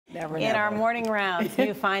In our morning rounds,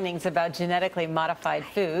 new findings about genetically modified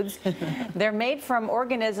foods. They're made from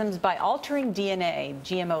organisms by altering DNA.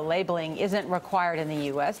 GMO labeling isn't required in the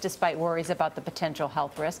U.S., despite worries about the potential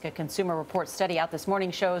health risk. A Consumer Reports study out this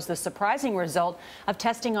morning shows the surprising result of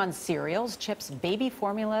testing on cereals, chips, baby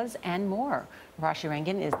formulas, and more. Urvashi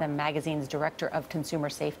Rangan is the magazine's Director of Consumer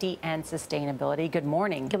Safety and Sustainability. Good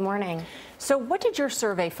morning. Good morning. So what did your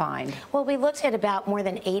survey find? Well, we looked at about more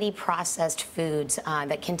than 80 processed foods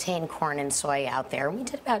that contain corn and soy out there. We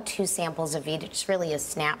did about 2 samples of each. It's really a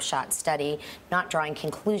snapshot study, not drawing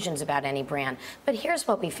conclusions about any brand. But here's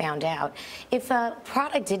what we found out. If a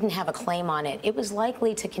product didn't have a claim on it, it was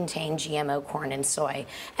likely to contain GMO corn and soy.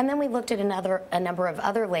 And then we looked at a number of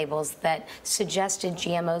other labels that suggested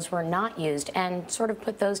GMOs were not used and sort of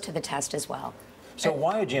put those to the test as well. So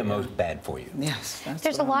why are GMOs bad for you? Yes.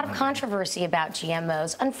 There's a lot of controversy about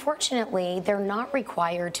GMOs. Unfortunately, they're not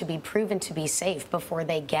required to be proven to be safe before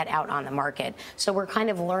they get out on the market. So we're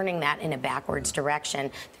kind of learning that in a backwards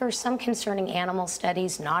direction. There are some concerning animal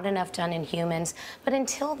studies, not enough done in humans. But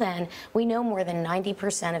until then, we know more than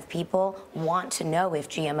 90% of people want to know if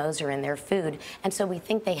GMOs are in their food. And so we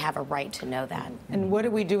think they have a right to know that. And what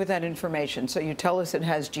do we do with that information? So you tell us it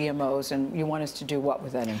has GMOs, and you want us to do what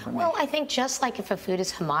with that information? Well, I think just like if a food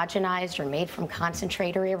is homogenized or made from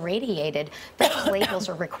concentrate or irradiated, those labels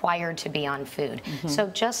are required to be on food. So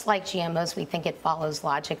just like GMOs, we think it follows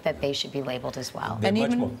logic that they should be labeled as well. And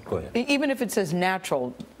even if it says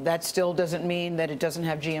natural, that still doesn't mean that it doesn't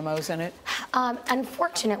have GMOs in it?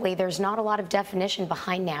 Unfortunately, there's not a lot of definition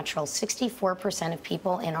behind natural. 64% of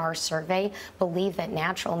people in our survey believe that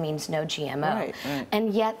natural means no GMO. Right.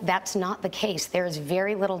 And yet that's not the case. There is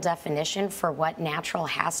very little definition for what natural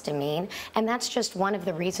has to mean. And that's just one of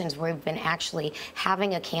the reasons we've been actually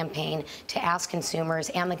having a campaign to ask consumers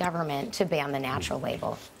and the government to ban the natural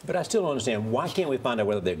label. But I still don't understand, why can't we find out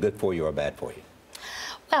whether they're good for you or bad for you?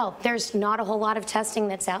 Well, there's not a whole lot of testing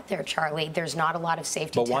that's out there, Charlie. There's not a lot of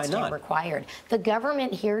safety testing required. The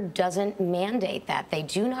government here doesn't mandate that. They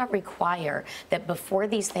do not require that before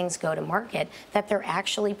these things go to market that they're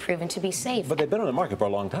actually proven to be safe. But they've been on the market for a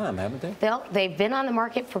long time, haven't they? They've been on the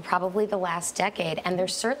market for probably the last decade, and they're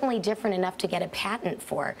certainly different enough to get a patent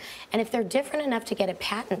for. And if they're different enough to get a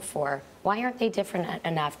patent for, why aren't they different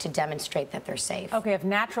enough to demonstrate that they're safe? Okay, if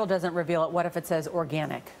natural doesn't reveal it, what if it says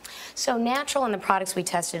organic? So natural in the products we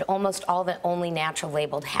tested, almost all the only natural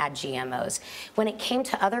labeled had GMOs. When it came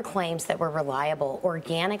to other claims that were reliable,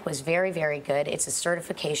 organic was very, very good. It's a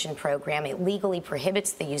certification program. It legally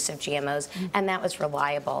prohibits the use of GMOs, and that was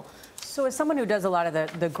reliable. So as someone who does a lot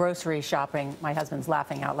of the grocery shopping, my husband's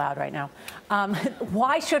laughing out loud right now,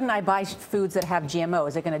 why shouldn't I buy foods that have GMO?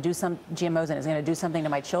 Is it going to do some GMOs, and is it going to do something to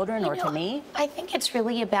my children or to me? I think it's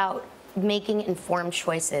really about making informed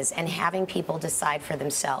choices and having people decide for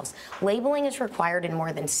themselves. Labeling is required in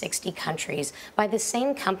more than 60 countries by the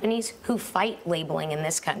same companies who fight labeling in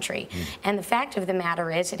this country. And the fact of the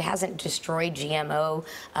matter is it hasn't destroyed GMO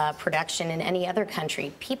production in any other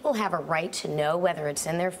country. People have a right to know whether it's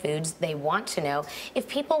in their foods. They want to know. If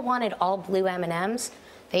people wanted all blue M&Ms,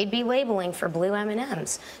 they'd be labeling for blue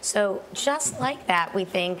M&Ms. So just like that, we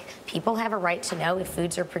think people have a right to know if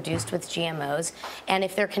foods are produced with GMOs. And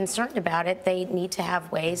if they're concerned about it, they need to have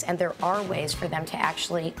ways, and there are ways for them to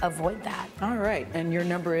actually avoid that. All right. And your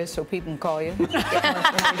number is so people can call you?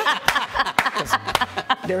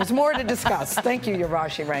 There's more to discuss. Thank you,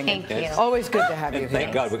 Urvashi Rangan. Thank you. Always good to have you here.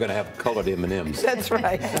 Thank God we're going to have colored M&Ms. That's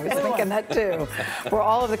right. I was thinking that, too. For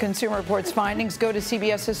all of the Consumer Reports findings, go to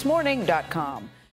CBSThisMorning.com.